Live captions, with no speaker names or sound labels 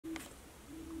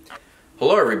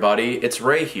Hello everybody, it's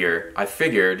Ray here. I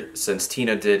figured, since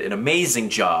Tina did an amazing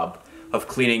job of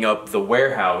cleaning up the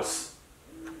warehouse,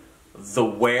 it's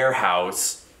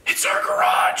our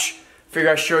garage,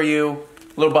 figured I'd show you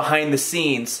a little behind the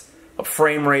scenes of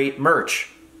FrameRate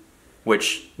merch,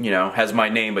 which, you know, has my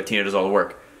name, but Tina does all the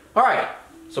work. Alright,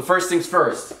 so first things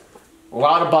first, a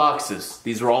lot of boxes.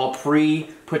 These were all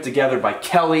put together by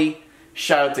Kelly.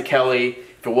 Shout out to Kelly.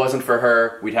 If it wasn't for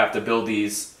her, we'd have to build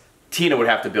these. Tina would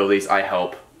have to build these. I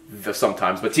help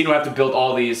sometimes, but Tina would have to build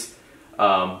all these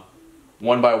one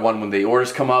by one when the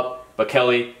orders come up, but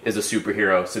Kelly is a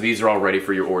superhero, so these are all ready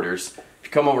for your orders. If you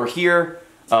come over here,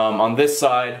 on this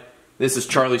side, this is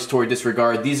Charlie's Toy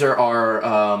Disregard. These are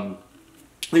our,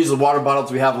 these are the water bottles.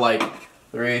 We have like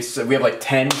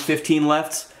 10, 15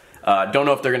 left. Don't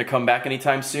know if they're gonna come back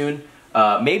anytime soon.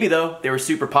 Maybe though, they were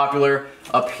super popular.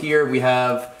 Up here we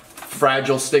have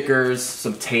fragile stickers,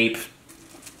 some tape,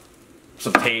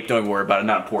 don't even worry about it,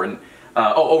 not important.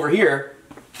 Oh, over here,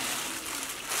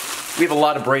 we have a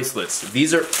lot of bracelets.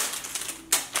 These are,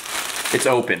 it's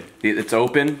open.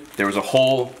 There was a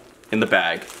hole in the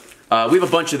bag. We have a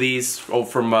bunch of these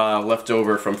from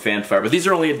leftover from Fanfire, but these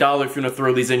are only $1 if you want to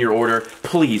throw these in your order.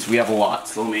 Please, we have a lot,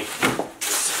 so let me...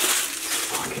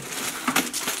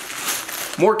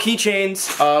 More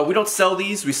keychains. We don't sell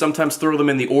these, we sometimes throw them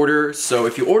in the order, so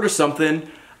if you order something,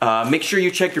 make sure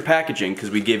you check your packaging, because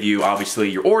we give you,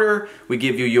 obviously, your order, we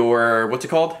give you your, what's it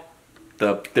called?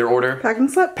 Their order? Packing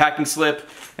slip? Packing slip,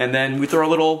 and then we throw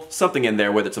a little something in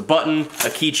there, whether it's a button,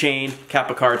 a keychain, cap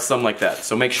of cards, something like that.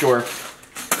 So make sure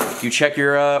you check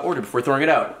your order before throwing it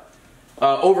out.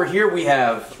 Over here we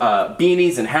have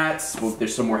beanies and hats. Well,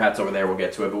 there's some more hats over there, we'll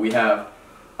get to it, but we have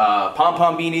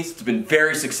pom-pom beanies. It's been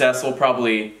very successful,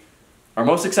 probably our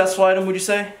most successful item, would you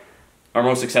say? Our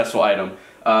most successful item.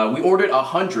 We ordered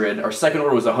 100, our second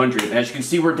order was 100, and as you can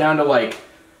see we're down to like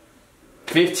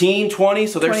 15, 20,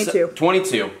 so there's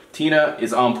 22. Tina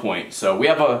is on point. So we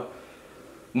have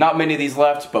not many of these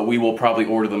left, but we will probably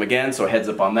order them again, so heads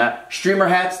up on that. Streamer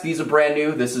hats, these are brand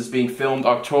new. This is being filmed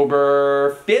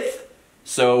October 5th,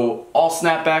 so all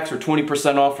snapbacks are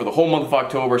 20% off for the whole month of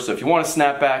October, so if you want a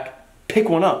snapback, pick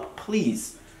one up,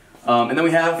 please. And then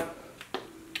we have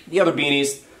the other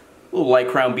beanies, little light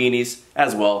crown beanies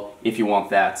as well, if you want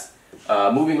that.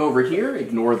 Moving over here,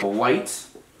 ignore the light.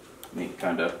 Let me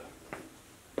kind of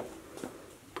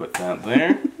put that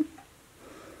there.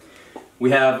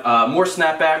 We have more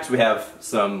snapbacks. We have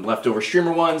some leftover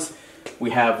streamer ones.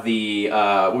 We have the,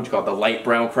 the light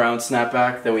brown crown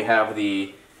snapback. Then we have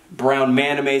the brown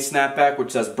manime snapback,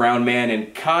 which says brown man in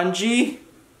kanji.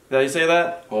 Did I say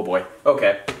that? Oh boy.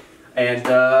 Okay. And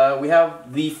we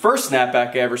have the first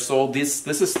snapback I ever sold. This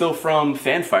is still from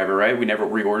Fanfiber, right? We never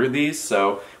reordered these,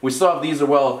 so we still have these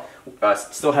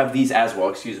as well.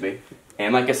 Excuse me.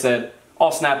 And like I said,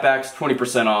 all snapbacks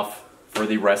 20% off for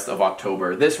the rest of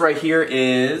October. This right here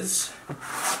is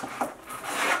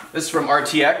from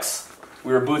RTX.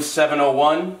 We were booth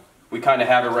 701. We kind of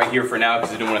have it right here for now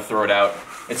because I didn't want to throw it out.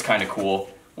 It's kind of cool.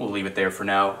 We'll leave it there for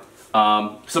now.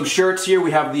 Some shirts here.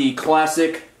 We have the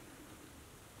classic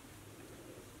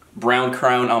brown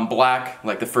crown on black,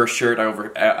 like the first shirt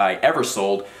I ever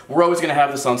sold. We're always going to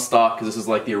have this on stock because this is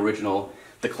like the original,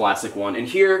 the classic one. And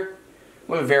here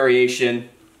we have a variation,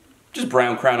 just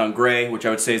brown crown on gray, which I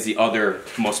would say is the other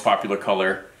most popular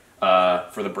color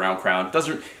for the brown crown.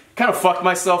 Kind of fucked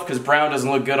myself because brown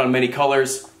doesn't look good on many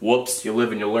colors. Whoops, you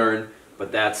live and you learn.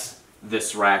 But that's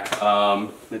this rack.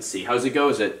 Let's see, how does it go?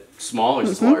 Is it small or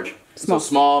is it large? Small. So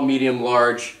small, medium,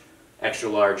 large, extra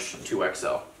large,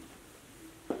 2XL.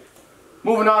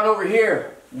 Moving on over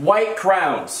here, white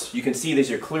crowns. You can see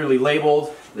these are clearly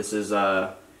labeled. This is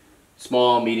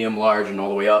small, medium, large, and all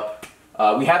the way up.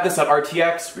 We had this at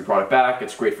RTX. We brought it back.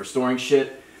 It's great for storing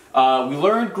shit. We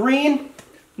learned green,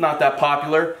 not that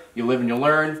popular. You live and you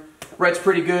learn. Red's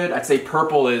pretty good. I'd say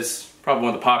purple is probably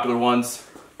one of the popular ones.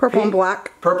 Purple and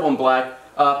black. Purple and black.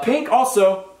 Pink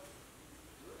also,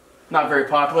 not very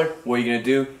popular. What are you gonna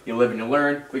do? You live and you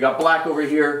learn. We got black over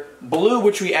here. Blue,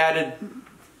 which we added.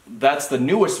 That's the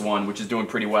newest one, which is doing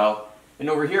pretty well. And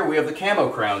over here we have the camo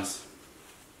crowns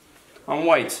on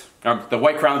white. The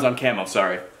white crowns on camo,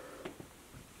 sorry.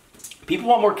 People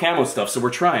want more camo stuff, so we're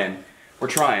trying. We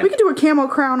could do a camo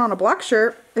crown on a black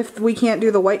shirt if we can't do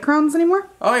the white crowns anymore.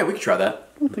 Oh yeah, we could try that.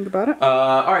 We'll think about it.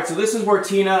 Alright, so this is where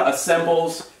Tina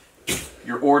assembles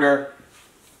your order.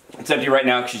 It's empty right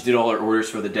now because she did all her orders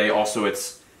for the day. Also,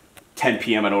 it's 10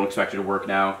 p.m. I don't expect her to work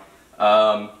now.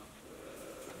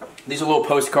 These are little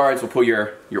postcards. We'll put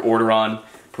your order on,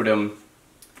 put them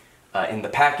in the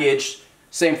package.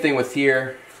 Same thing with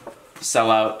here.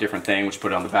 Sell out, different thing, which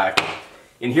put it on the back.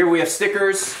 In here we have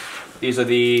stickers. these are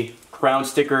the crown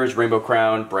stickers, rainbow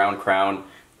crown, brown crown,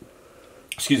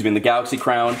 excuse me, and the galaxy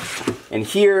crown. And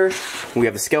here we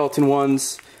have the skeleton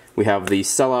ones. We have the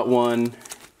sellout one,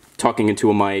 talking into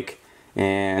a mic,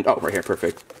 and oh, right here,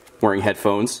 perfect. Wearing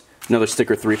headphones. Another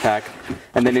sticker 3-pack.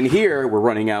 And then in here, we're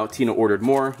running out. Tina ordered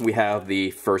more. We have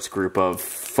the first group of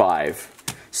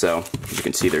 5. So, as you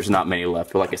can see, there's not many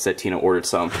left. But like I said, Tina ordered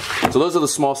some. So those are the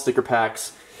small sticker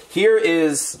packs. Here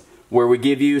is where we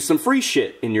give you some free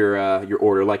shit in your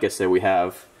order. Like I said, we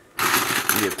have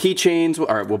keychains,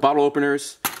 well, bottle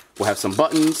openers. We'll have some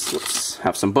buttons. Let's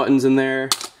have some buttons in there.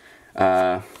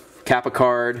 Kappa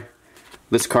card.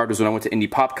 This card was when I went to Indie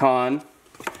PopCon.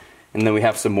 And then we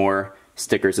have some more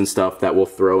stickers and stuff that we'll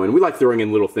throw in. We like throwing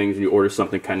in little things when you order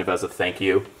something kind of as a thank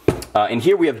you. And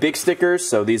here we have big stickers.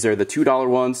 So these are the $2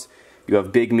 ones. You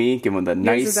have Big Me, give them the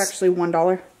nice. This is actually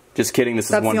 $1. Just kidding, this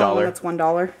is $1. That's the only one that's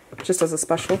 $1, just as a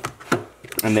special.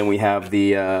 And then we have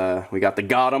the, we got the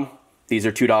Got 'em. These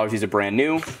are $2, these are brand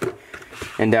new.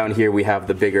 And down here we have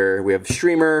the bigger, we have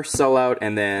Streamer, Sellout,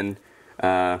 and then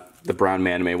the Brown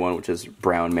Manime one, which is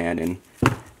Brown Man in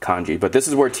kanji. But this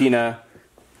is where Tina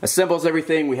assembles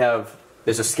everything. We have,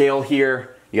 there's a scale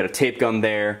here, you got a tape gun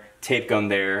there, tape gun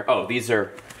there. Oh, these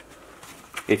are,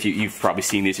 if you've probably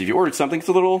seen these if you ordered something, it's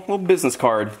a little business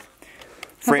card.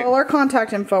 Has all our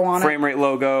contact info on it. FrameRate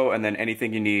logo, and then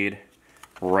anything you need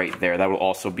right there. That will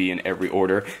also be in every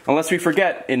order. Unless we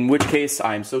forget, in which case,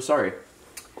 I'm so sorry.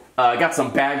 I got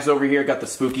some bags over here, got the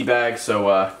spooky bag,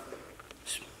 so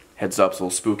heads up, it's a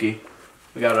little spooky.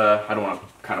 We got I don't want to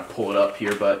kind of pull it up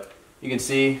here, but you can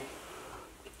see,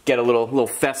 get a little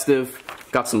festive.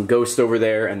 Got some ghost over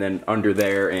there, and then under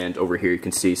there and over here you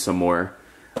can see some more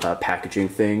packaging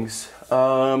things.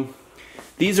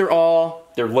 These are all,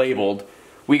 they're labeled.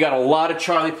 We got a lot of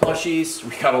Charlie plushies,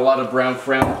 we got a lot of Brown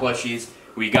Crown plushies.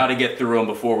 We got to get through them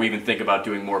before we even think about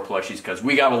doing more plushies, because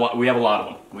we have a lot of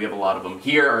them. We have a lot of them.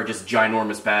 Here are just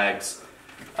ginormous bags.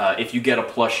 If you get a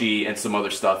plushie and some other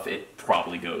stuff, it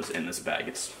probably goes in this bag.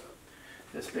 It's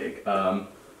this big.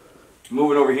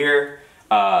 Moving over here,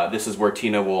 this is where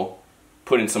Tina will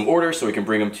put in some orders so we can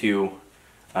bring them to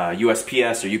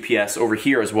USPS or UPS. Over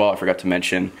here as well, I forgot to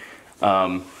mention.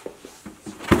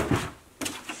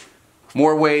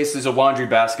 More ways, these are laundry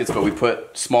baskets, but we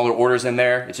put smaller orders in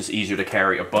there. It's just easier to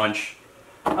carry a bunch.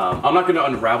 I'm not going to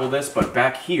unravel this, but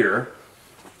back here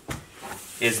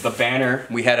is the banner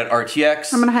we had at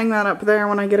RTX. I'm going to hang that up there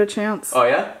when I get a chance. Oh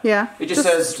yeah? Yeah. It just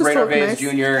says Ray Narvaez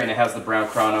Jr. and it has the brown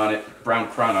crown on it.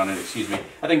 Excuse me.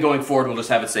 I think going forward we'll just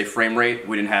have it say FrameRate.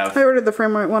 We didn't have. I ordered the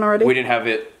FrameRate one already. We didn't have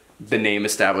the name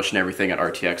established and everything at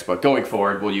RTX, but going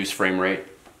forward we'll use FrameRate.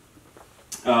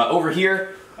 Over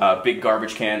here. Big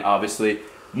garbage can, obviously.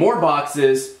 More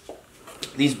boxes.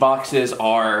 These boxes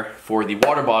are for the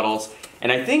water bottles.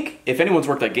 And I think if anyone's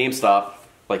worked at GameStop,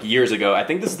 like years ago, I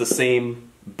think this is the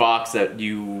same box that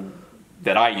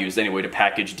I used anyway to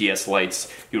package DS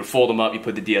lights. You would fold them up, you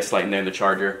put the DS light in there and the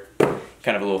charger.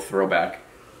 Kind of a little throwback.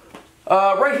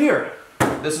 Right here.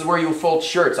 This is where you fold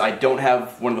shirts. I don't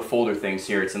have one of the folder things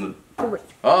here. It's in the...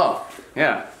 Oh,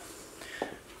 yeah.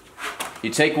 You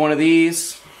take one of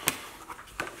these.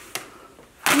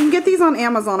 You can get these on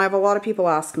Amazon. I have a lot of people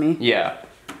ask me. Yeah.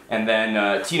 And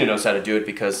then Tina knows how to do it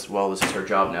because, well, this is her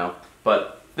job now.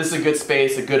 But this is a good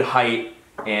space, a good height,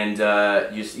 and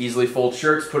you just easily fold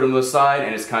shirts, put them to the side,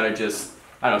 and it's kind of just,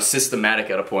 I don't know, systematic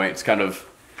at a point. It's kind of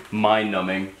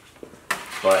mind-numbing.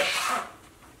 But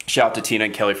shout out to Tina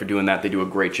and Kelly for doing that. They do a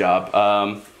great job.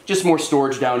 Just more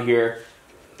storage down here.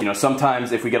 You know,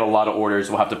 sometimes if we get a lot of orders,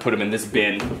 we'll have to put them in this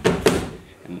bin.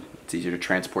 It's easier to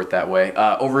transport that way.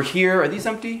 Over here, are these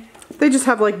empty? They just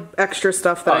have like extra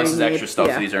stuff that I need. This is extra stuff,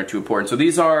 yeah. So these aren't too important. So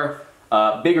these are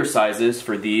bigger sizes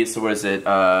for these. So what is it?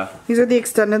 These are the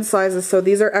extended sizes. So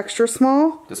these are extra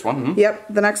small. This one? Mm-hmm. Yep.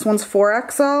 The next one's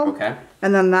 4XL. Okay.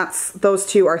 And then those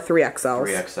two are 3XLs.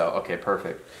 3XL. Okay,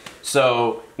 perfect.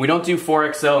 So we don't do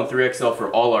 4XL and 3XL for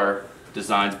all our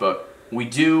designs, but we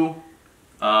do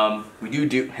we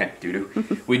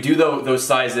do those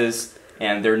sizes.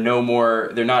 And they're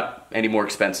not any more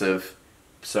expensive.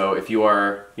 So if you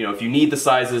are, if you need the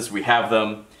sizes, we have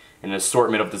them in an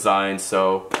assortment of designs.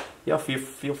 So yeah,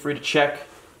 feel free to check.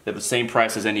 They're the same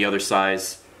price as any other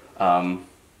size. But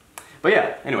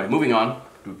yeah, anyway, moving on.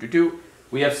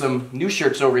 We have some new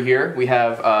shirts over here. We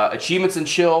have Achievements and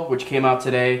Chill, which came out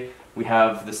today. We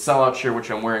have the Sellout shirt, which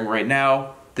I'm wearing right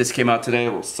now. This came out today. A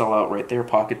little Sellout right there,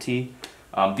 pocket tee.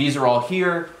 These are all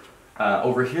here.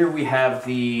 Over here we have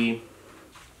the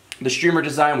streamer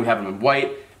design. We have them in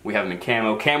white, we have them in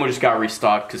camo. Camo just got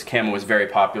restocked because camo is very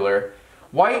popular.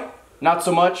 White, not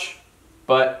so much,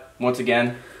 but once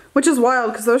again. Which is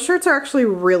wild because those shirts are actually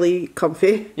really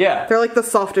comfy. Yeah. They're like the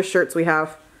softest shirts we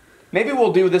have. Maybe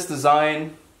we'll do this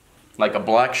design like a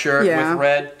black shirt with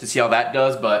red to see how that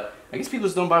does, but I guess people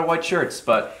just don't buy white shirts.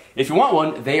 But if you want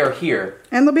one, they are here.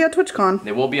 And they'll be at TwitchCon.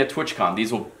 They will be at TwitchCon.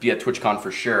 These will be at TwitchCon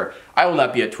for sure. I will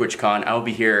not be at TwitchCon. I will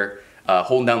be here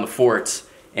holding down the fort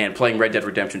and playing Red Dead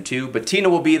Redemption 2. But Tina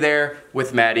will be there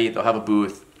with Maddie. They'll have a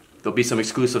booth. There'll be some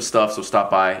exclusive stuff, so stop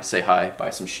by, say hi, buy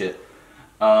some shit.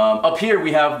 Up here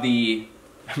we have the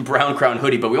Brown Crown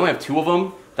hoodie, but we only have 2 of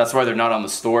them. That's why they're not on the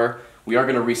store. We are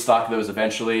going to restock those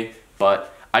eventually,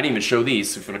 but I didn't even show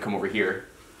these, so if you want to come over here.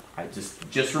 I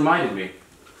just reminded me.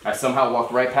 I somehow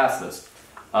walked right past this.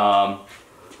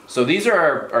 So these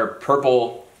are our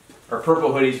purple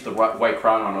hoodies with the white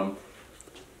crown on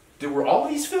them. Were all of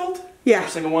these filled? Yeah.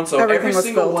 Every single one? So every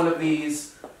single one of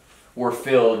these were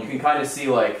filled. You can kind of see,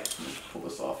 like, pull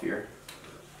this off here.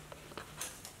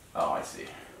 Oh, I see.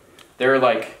 They're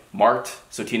like marked,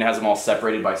 so Tina has them all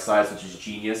separated by size, which is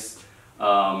genius.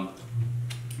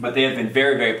 But they have been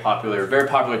very, very popular at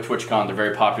TwitchCon. They're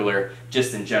very popular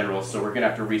just in general, so we're gonna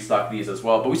have to restock these as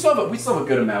well. But we still have a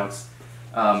good amount,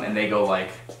 and they go like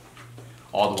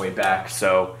all the way back.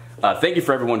 So thank you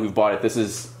for everyone who bought it.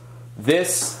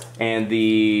 This and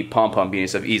the pom-pom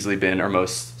beanies have easily been our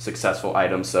most successful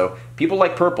items. So people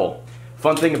like purple.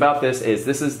 Fun thing about this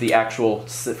is the actual,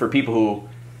 for people who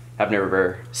have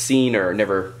never seen or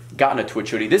never gotten a Twitch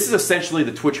hoodie, this is essentially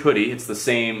the Twitch hoodie. It's the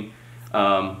same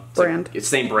brand. It's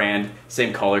same brand,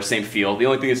 same color, same feel. The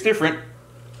only thing that's different,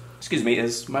 excuse me,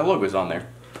 is my logo's on there.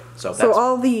 So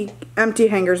all the empty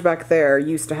hangers back there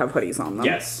used to have hoodies on them.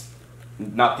 Yes.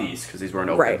 Not these, because these weren't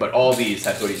open, right. But all these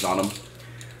had hoodies on them.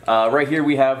 Right here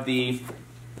we have the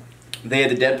Day of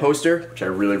the Dead poster, which I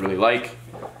really, really like.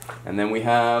 And then we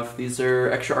have, these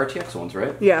are extra RTX ones,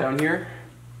 right? Yeah. Down here.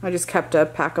 I just kept a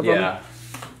pack of them. Yeah.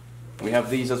 We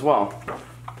have these as well.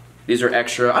 These are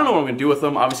extra. I don't know what I'm going to do with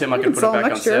them. Obviously, I'm not going to put it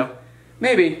back on sale.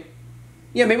 Maybe.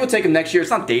 Yeah, maybe we'll take them next year.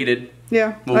 It's not dated.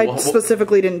 Yeah, I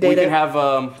specifically didn't date it. We can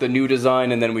have the new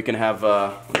design, and then we can have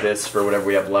this for whatever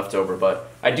we have left over.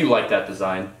 But I do like that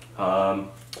design.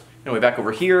 Anyway, back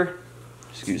over here.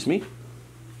 Excuse me.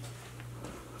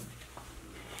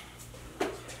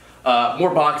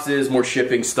 More boxes, more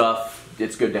shipping stuff.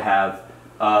 It's good to have.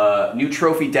 New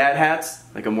trophy dad hats,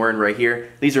 like I'm wearing right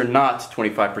here. These are not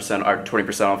 25% or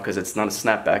 20% off because it's not a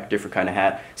snapback, different kind of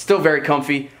hat. Still very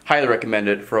comfy. Highly recommend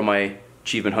it for all my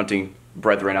achievement hunting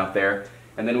brethren out there.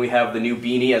 And then we have the new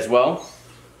beanie as well.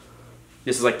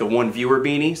 This is like the one viewer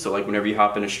beanie, so like whenever you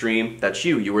hop in a stream, that's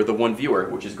you. You were the one viewer,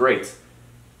 which is great. So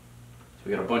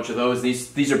we got a bunch of those.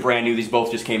 These are brand new. These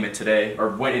both just came in today, or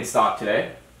went in stock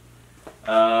today.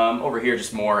 Over here,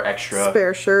 just more extra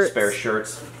spare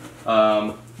shirts.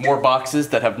 More boxes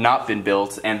that have not been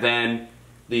built, and then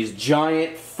these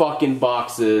giant fucking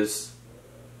boxes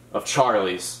of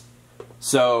Charlies.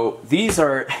 So these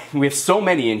are, we have so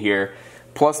many in here,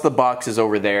 plus the boxes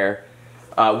over there.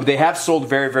 They have sold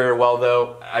very, very well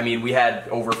though. I mean, we had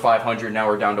over 500, now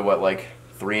we're down to what, like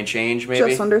 3 and change maybe?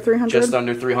 Just under 300? Just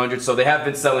under 300, so they have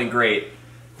been selling great.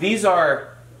 These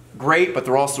are great, but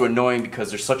they're also annoying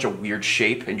because they're such a weird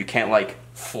shape and you can't like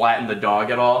flatten the dog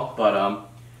at all. But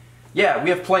yeah, we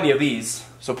have plenty of these,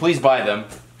 so please buy them.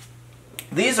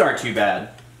 These aren't too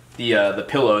bad, the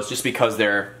pillows, just because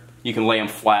you can lay them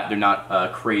flat. They're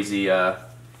not crazy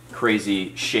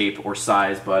shape or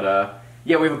size. But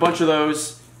yeah, we have a bunch of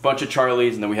those, bunch of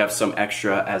Charlies, and then we have some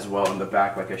extra as well in the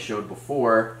back, like I showed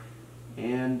before.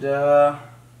 And I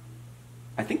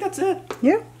think that's it.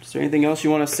 Yeah. Is there anything else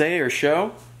you want to say or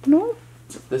show? No.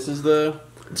 This is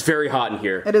it's very hot in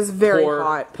here. It is very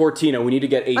hot. Poor Tina, we need to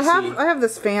get AC. I have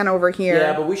this fan over here.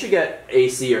 Yeah, but we should get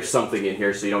AC or something in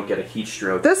here so you don't get a heat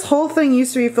stroke. This whole thing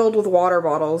used to be filled with water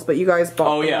bottles, but you guys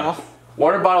bought them all.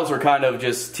 Water bottles were kind of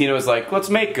just, Tina was like, let's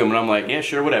make them. And I'm like, yeah,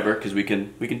 sure, whatever, because we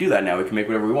can do that now. We can make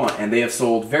whatever we want. And they have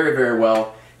sold very, very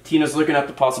well. Tina's looking at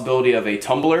the possibility of a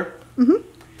tumbler. Mm-hmm.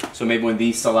 So maybe when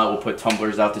these sell out, we'll put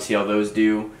tumblers out to see how those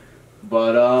do.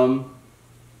 But,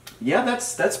 yeah,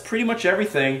 that's pretty much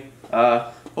everything.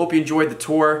 Hope you enjoyed the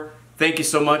tour. Thank you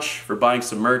so much for buying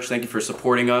some merch. Thank you for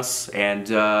supporting us. And,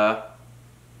 yeah,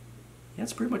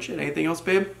 that's pretty much it. Anything else,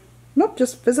 babe? Nope,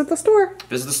 just visit the store.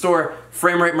 Visit the store.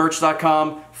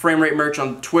 FrameRateMerch.com. FrameRate Merch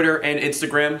on Twitter and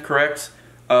Instagram, correct?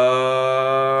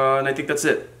 And I think that's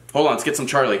it. Hold on, let's get some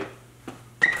Charlie.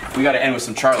 We gotta end with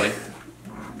some Charlie.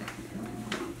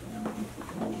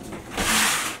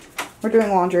 We're doing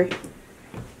laundry.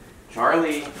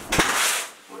 Charlie.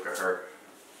 Look at her.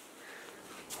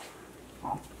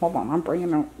 Oh, hold on, I'm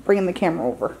bringing the camera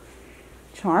over.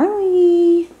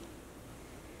 Charlie.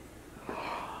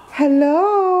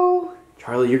 Hello.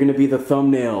 Charlie, you're gonna be the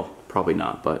thumbnail. Probably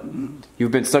not, but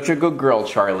you've been such a good girl,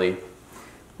 Charlie.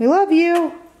 We love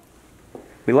you.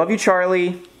 We love you,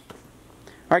 Charlie.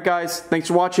 Alright guys, thanks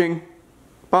for watching.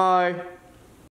 Bye.